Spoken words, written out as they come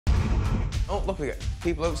Oh, look at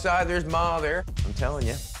people outside. There's Ma there. I'm telling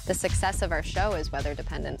you. The success of our show is weather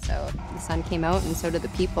dependent, so the sun came out and so did the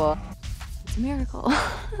people. It's a miracle.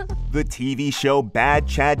 The TV show Bad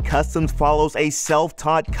Chad Customs follows a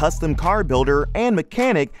self-taught custom car builder and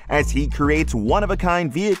mechanic as he creates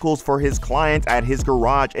one-of-a-kind vehicles for his clients at his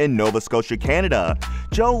garage in Nova Scotia, Canada.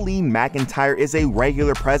 Jolene MacIntyre is a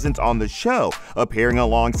regular presence on the show, appearing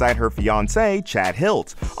alongside her fiance, Chad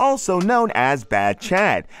Hiltz, also known as Bad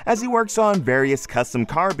Chad, as he works on various custom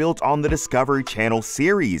car builds on the Discovery Channel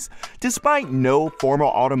series. Despite no formal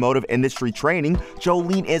automotive industry training,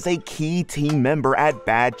 Jolene is a key team member at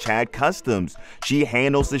Bad Chad Customs. She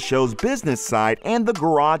handles the show's business side and the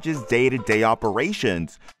garage's day-to-day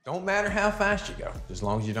operations. Don't matter how fast you go, as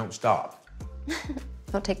long as you don't stop.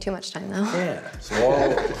 Don't take too much time, though. Yeah, so,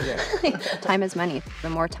 yeah. Time is money. The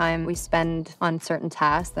more time we spend on certain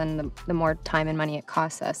tasks, then the more time and money it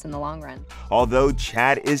costs us in the long run. Although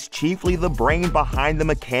Chad is chiefly the brain behind the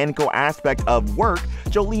mechanical aspect of work,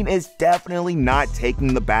 Jolene is definitely not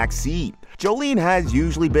taking the back seat. Jolene has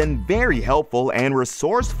usually been very helpful and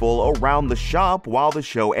resourceful around the shop while the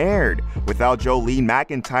show aired. Without Jolene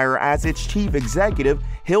MacIntyre as its chief executive,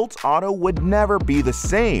 Hiltz Auto would never be the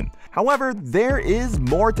same. However, there is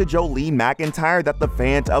more to Jolene MacIntyre that the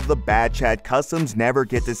fans of the Bad Chad Customs never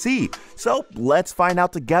get to see. So let's find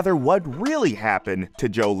out together what really happened to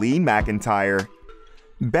Jolene MacIntyre.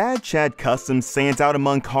 Bad Chad Customs stands out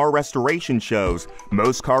among car restoration shows.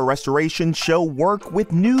 Most car restoration shows work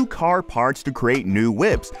with new car parts to create new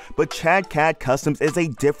whips, but Chad Cat Customs is a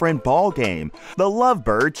different ballgame. The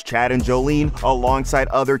Lovebirds, Chad and Jolene, alongside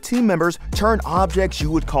other team members, turn objects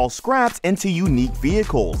you would call scraps into unique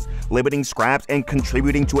vehicles. Limiting scraps and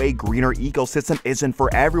contributing to a greener ecosystem isn't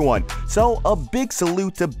for everyone, so a big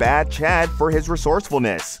salute to Bad Chad for his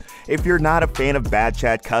resourcefulness. If you're not a fan of Bad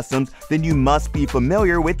Chad Customs, then you must be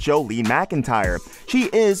familiar with Jolene MacIntyre. She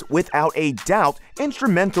is, without a doubt,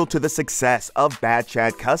 instrumental to the success of Bad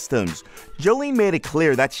Chad Customs. Jolene made it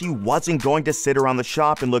clear that she wasn't going to sit around the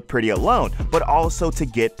shop and look pretty alone, but also to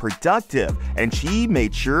get productive, and she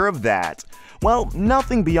made sure of that. Well,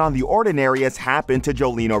 nothing beyond the ordinary has happened to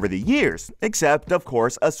Jolene over the years, except, of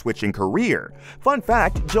course, a switch in career. Fun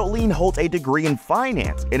fact, Jolene holds a degree in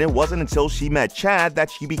finance, and it wasn't until she met Chad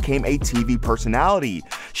that she became a TV personality.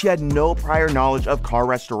 She had no prior knowledge of car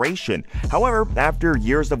restoration. However, after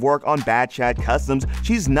years of work on Bad Chad Customs,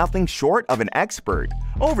 she's nothing short of an expert.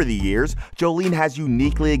 Over the years, Jolene has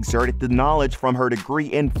uniquely exerted the knowledge from her degree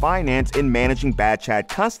in finance in managing Bad Chad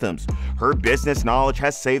Customs. Her business knowledge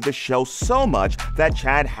has saved the show so much that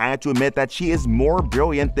Chad had to admit that she is more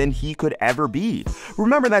brilliant than he could ever be.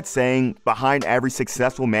 Remember that saying, behind every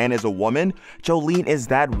successful man is a woman? Jolene is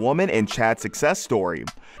that woman in Chad's success story.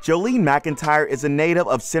 Jolene MacIntyre is a native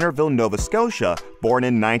of Centerville, Nova Scotia, born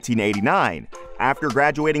in 1989. After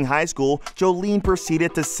graduating high school, Jolene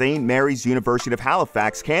proceeded to St. Mary's University of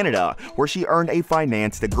Halifax, Canada, where she earned a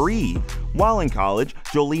finance degree. While in college,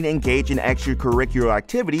 Jolene engaged in extracurricular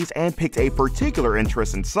activities and picked a particular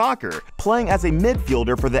interest in soccer, playing as a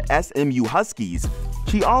midfielder for the SMU Huskies.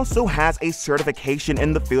 She also has a certification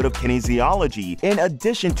in the field of kinesiology, in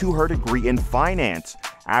addition to her degree in finance.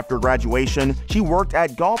 After graduation, she worked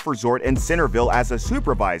at Golf Resort in Centerville as a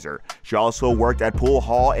supervisor. She also worked at Pool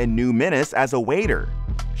Hall in New Minas as a waiter.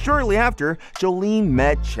 Shortly after, Jolene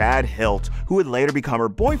met Chad Hiltz, who would later become her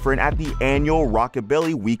boyfriend at the annual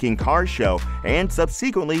Rockabilly Weekend Car Show, and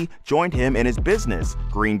subsequently joined him in his business,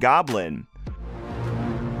 Green Goblin.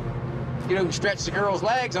 You don't stretch the girl's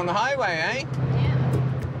legs on the highway, eh?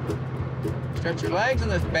 Yeah. Stretch your legs on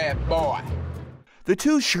this bad boy. The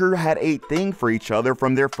two sure had a thing for each other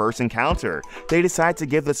from their first encounter. They decided to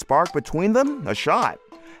give the spark between them a shot.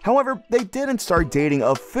 However, they didn't start dating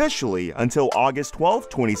officially until August 12,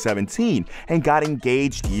 2017, and got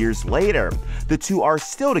engaged years later. The two are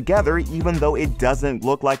still together, even though it doesn't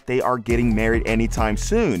look like they are getting married anytime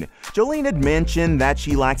soon. Jolene had mentioned that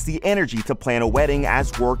she lacks the energy to plan a wedding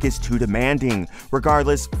as work is too demanding.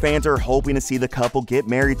 Regardless, fans are hoping to see the couple get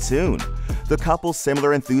married soon. The couple's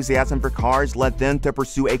similar enthusiasm for cars led them to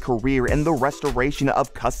pursue a career in the restoration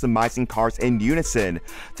of customizing cars in unison.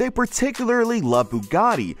 They particularly love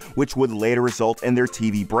Bugatti, which would later result in their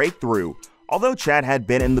TV breakthrough. Although Chad had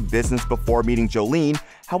been in the business before meeting Jolene,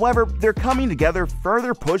 however, their coming together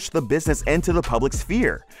further pushed the business into the public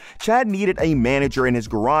sphere. Chad needed a manager in his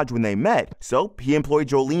garage when they met, so he employed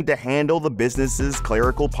Jolene to handle the business's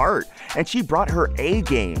clerical part, and she brought her A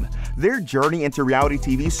game. Their journey into reality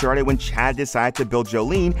TV started when Chad decided to build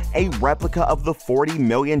Jolene a replica of the $40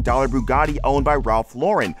 million Bugatti owned by Ralph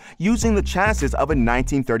Lauren, using the chassis of a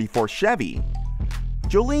 1934 Chevy.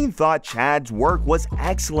 Jolene thought Chad's work was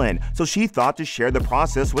excellent, so she thought to share the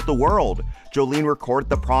process with the world. Jolene recorded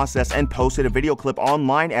the process and posted a video clip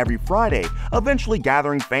online every Friday, eventually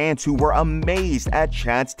gathering fans who were amazed at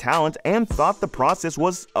Chad's talent and thought the process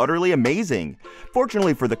was utterly amazing.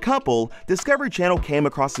 Fortunately for the couple, Discovery Channel came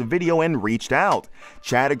across the video and reached out.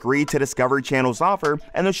 Chad agreed to Discovery Channel's offer,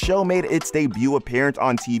 and the show made its debut appearance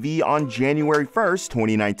on TV on January 1st,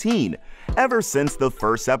 2019. Ever since the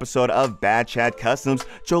first episode of Bad Chad Customs,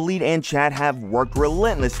 Jolene and Chad have worked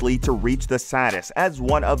relentlessly to reach the status as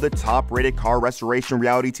one of the top-rated car restoration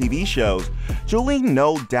reality TV shows. Jolene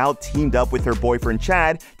no doubt teamed up with her boyfriend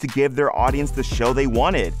Chad to give their audience the show they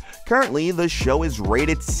wanted. Currently, the show is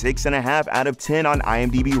rated 6.5 out of 10 on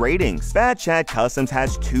IMDb ratings. Bad Chad Customs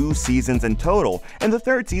has 2 seasons in total, and the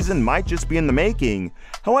 3rd season might just be in the making.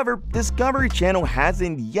 However, Discovery Channel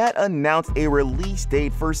hasn't yet announced a release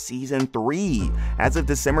date for Season 3. As of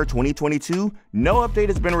December 2022, no update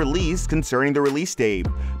has been released concerning the release date.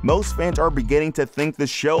 Most fans are beginning to think the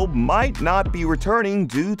show might not be returning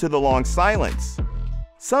due to the long silence.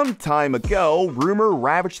 Some time ago, rumor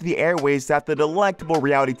ravaged the airways that the delectable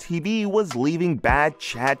reality TV was leaving Bad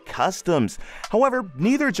Chad Customs. However,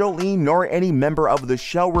 neither Jolene nor any member of the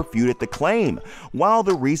show refuted the claim. While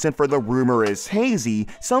the reason for the rumor is hazy,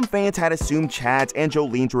 some fans had assumed Chad's and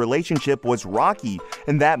Jolene's relationship was rocky,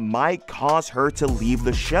 and that might cause her to leave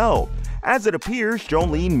the show. As it appears,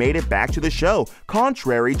 Jolene made it back to the show,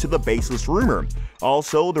 contrary to the baseless rumor.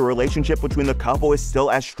 Also, the relationship between the couple is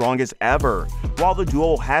still as strong as ever. While the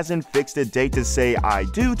duo hasn't fixed a date to say "I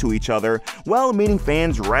do" to each other, well-meaning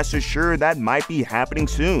fans rest assured that might be happening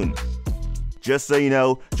soon. Just so you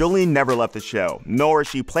know, Jolene never left the show, nor is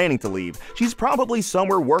she planning to leave. She's probably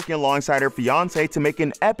somewhere working alongside her fiance to make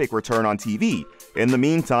an epic return on TV. In the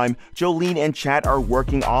meantime, Jolene and Chad are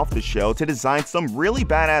working off the show to design some really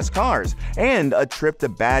badass cars, and a trip to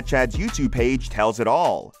Bad Chad's YouTube page tells it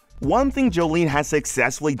all. One thing Jolene has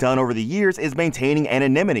successfully done over the years is maintaining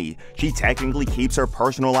anonymity. She technically keeps her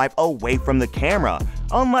personal life away from the camera.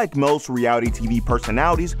 Unlike most reality TV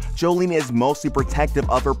personalities, Jolene is mostly protective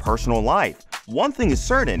of her personal life. One thing is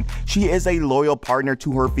certain, she is a loyal partner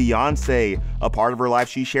to her fiance, a part of her life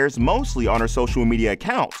she shares mostly on her social media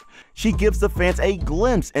accounts. She gives the fans a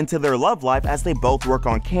glimpse into their love life as they both work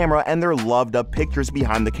on camera and their loved up pictures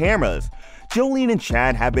behind the cameras. Jolene and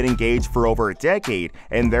Chad have been engaged for over a decade,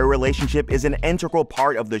 and their relationship is an integral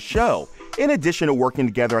part of the show. In addition to working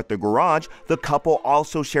together at the garage, the couple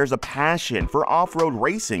also shares a passion for off-road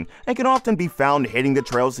racing and can often be found hitting the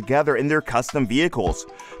trails together in their custom vehicles.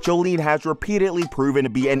 Jolene has repeatedly proven to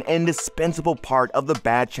be an indispensable part of the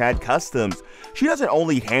Bad Chad Customs. She doesn't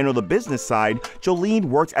only handle the business side, Jolene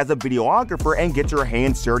works as a videographer and gets her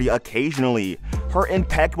hands dirty occasionally. Her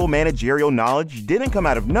impeccable managerial knowledge didn't come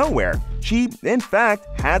out of nowhere. She, in fact,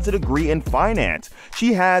 has a degree in finance.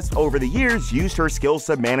 She has, over the years, used her skills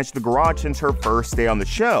to manage the garage since her first day on the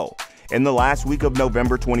show. In the last week of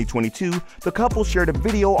November 2022, the couple shared a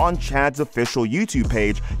video on Chad's official YouTube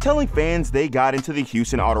page telling fans they got into the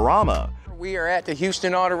Hiltz Autorama. We are at the Hiltz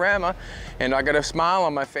Autorama, and I got a smile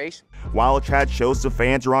on my face. While Chad shows the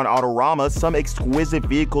fans around Autorama some exquisite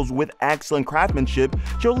vehicles with excellent craftsmanship,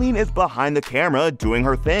 Jolene is behind the camera doing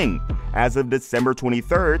her thing. As of December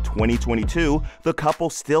 23, 2022, the couple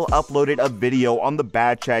still uploaded a video on the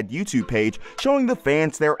Bad Chad YouTube page showing the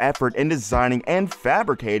fans their effort in designing and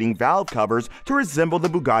fabricating valve covers to resemble the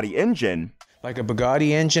Bugatti engine. Like a Bugatti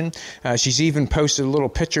engine. She's even posted a little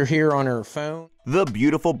picture here on her phone. The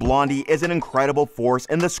beautiful blondie is an incredible force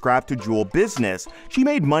in the scrap-to-jewel business. She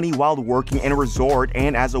made money while working in a resort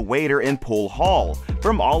and as a waiter in Pool Hall.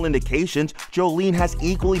 From all indications, Jolene has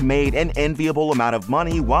equally made an enviable amount of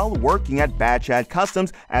money while working at Bad Chad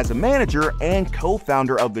Customs as a manager and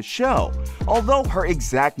co-founder of the show. Although her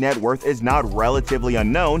exact net worth is not relatively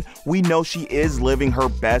unknown, we know she is living her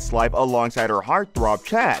best life alongside her heartthrob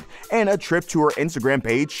Chad, and a trip to her Instagram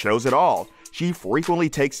page shows it all. She frequently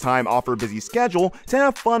takes time off her busy schedule to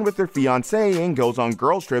have fun with her fiance and goes on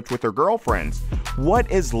girls trips with her girlfriends.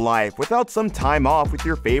 What is life without some time off with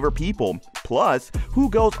your favorite people? Plus, who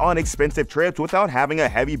goes on expensive trips without having a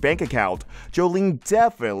heavy bank account? Jolene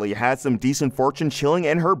definitely has some decent fortune chilling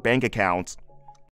in her bank account.